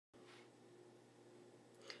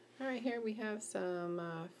Alright, here we have some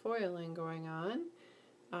foiling going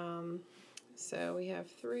on. So we have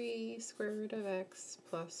 3 square root of x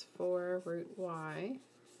plus 4 root y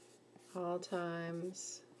all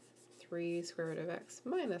times 3 square root of x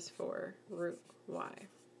minus 4 root y.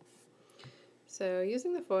 So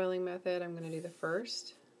using the foiling method, I'm going to do the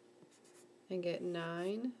first and get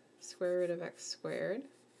 9 square root of x squared.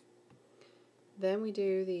 Then we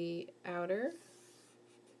do the outer,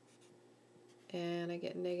 and I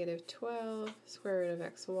get negative 12 square root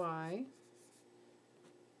of xy.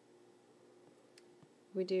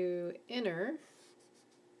 We do inner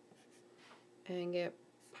and get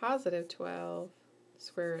positive 12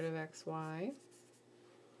 square root of xy.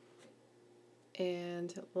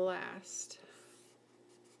 And last,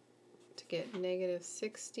 to get negative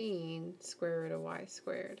 16 square root of y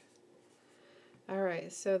squared.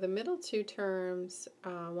 Alright, so the middle two terms,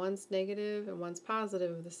 one's negative and one's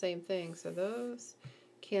positive of the same thing, so those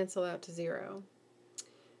cancel out to 0.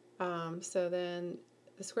 So then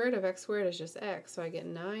the square root of x squared is just x, so I get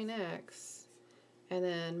 9x, and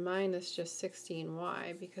then minus just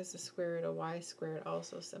 16y, because the square root of y squared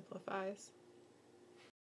also simplifies.